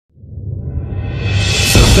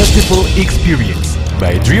Festival Experience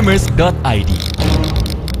by dreamers.id.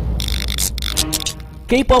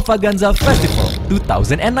 KPOPVAGANZA Festival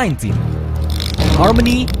 2019.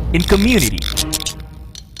 Harmony in Community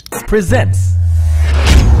presents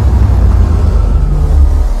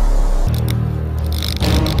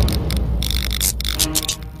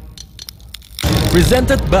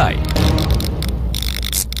presented by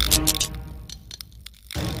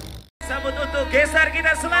Sambut untuk geser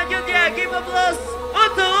kita selanjutnya. Give applause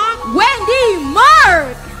untuk Wendy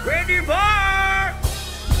Marc. Wendy Marc.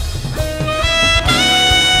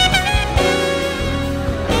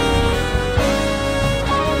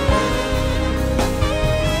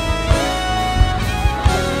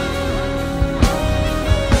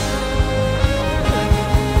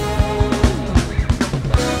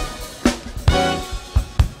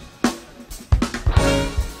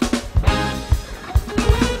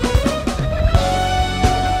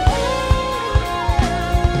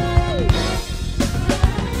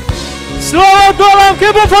 Selamat malam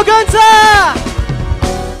KPOPVAGANZA.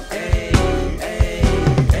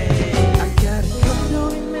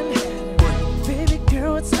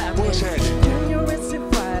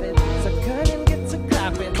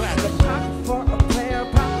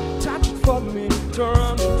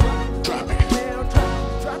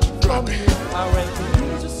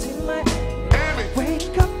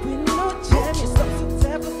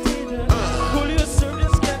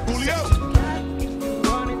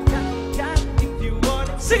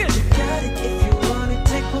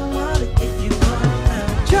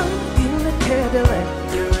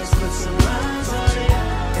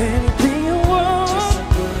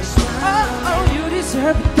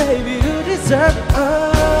 Baby, you deserve it.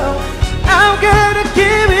 Oh, I'm gonna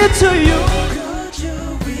give it to you. Could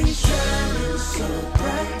you be shining so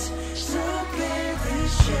bright, so very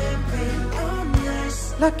champagne on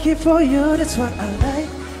ice? Lucky for you, that's what I like.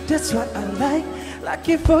 That's what I like.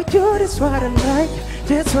 Lucky for you, that's what I like.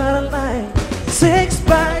 That's what I like. 6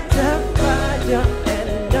 by the fire at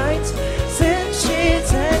night, sand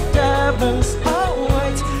sheets and diamonds, all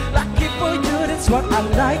white. Lucky for you, that's what I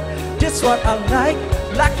like. That's what I like.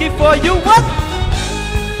 Lucky for you, what?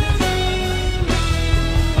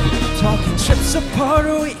 Talking trips to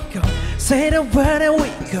Puerto Rico. Say the word and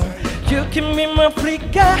we go. You can be my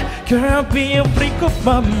freaka. Girl, be a freak of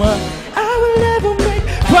mama. I will never make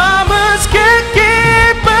promise, can't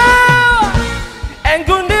keep up. And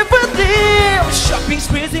go never leave. Shopping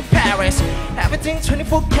sprees in Paris. Everything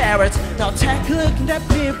 24 carats. Now take a look in that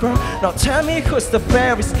mirror. Now tell me who's the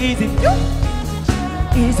fairest. Easy you?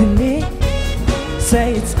 Easy me?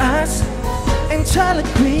 Say it's us, and try to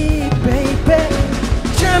agree, baby.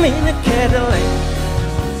 Jam in the Cadillac.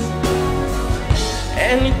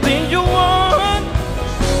 Anything you want.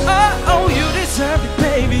 Oh, you deserve it,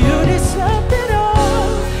 baby. You deserve it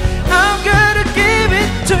all. I'm gonna give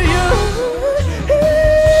it to you.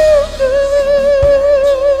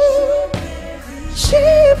 She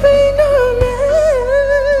ain't no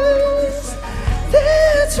nice.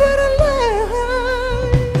 That's what I like.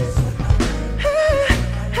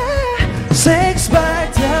 6 by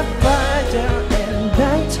the fire and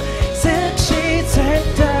night, sand sheets and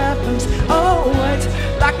diamonds, all white.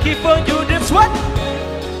 Lucky for you, that's what.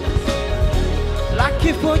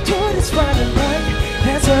 Lucky for you, that's what I like.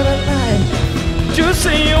 That's what I like. You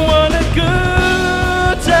say you want a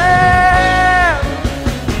good time.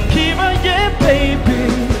 Keep on, yeah, baby.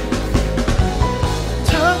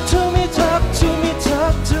 Talk to me, talk to me,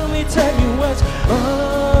 talk to me. Tell me what's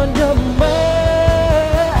on your mind.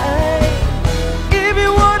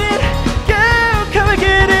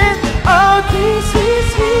 This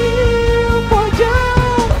is here for you.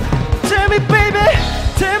 Tell me, baby,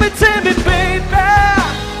 tell me, baby,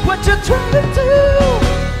 what you trying to do?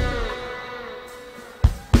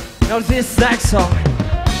 Now this next song,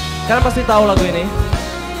 kalian pasti tahu lagu ini,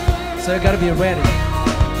 so you gotta be ready,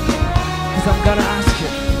 cause I'm gonna ask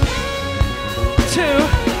you to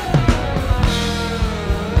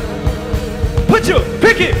put your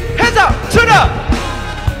pinky hands up to the.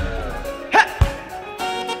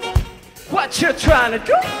 What you trying to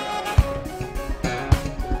do?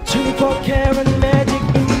 24 karat magic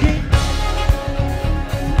indeed.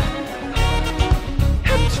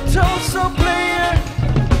 Head to toe, so player.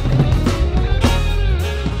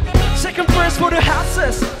 Second verse for the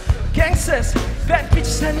houses, gangsters, bad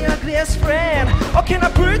bitches and the ugliest friend. Oh, can I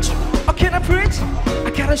preach? Oh, can I preach?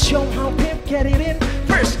 I gotta show how pimp get it in.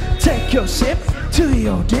 First, take your sip to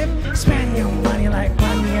your dip. Spend your money like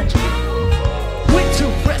money and we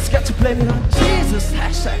too fresh, got to blame it on Jesus.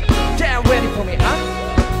 Hashtag, damn ready for me, huh?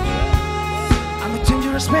 I'm a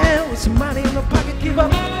dangerous man with some money in my pocket, give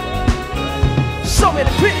up. So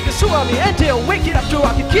many critics who are me and they'll wake it up so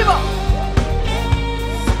I can keep up.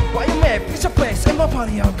 Why you mad? Fix your place and my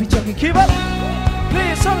party I'll be joking. Keep up.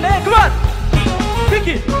 Please, some land, come on.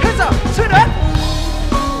 Pinky, hands up, to that.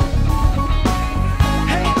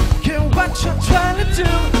 Hey, girl, what you trying to do?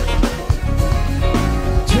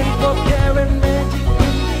 24 karat magic.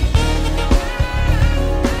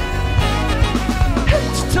 Hey,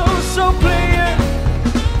 you so player.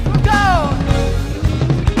 Go.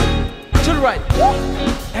 To the right.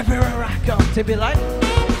 Everywhere I go, they be like.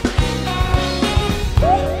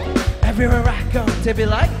 Everywhere I go, they be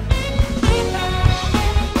like.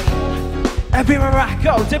 Everywhere I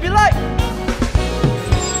go, they be like.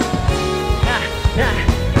 Nah, nah,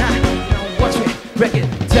 nah. Now watch me break it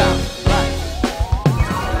down. Right.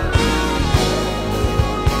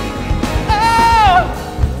 Oh!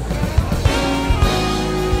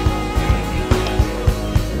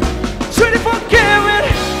 24 karat,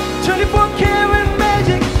 24 karat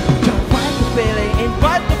magic. Don't fight the feeling,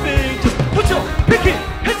 invite the feeling. Just put your pinky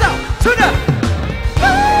hands out to the.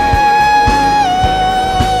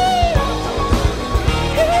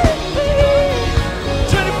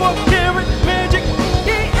 24 karat magic,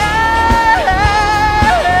 yeah.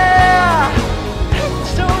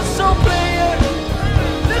 So player,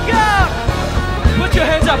 look out. Put your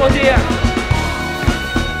hands up, oh dear.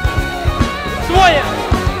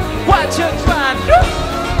 What you try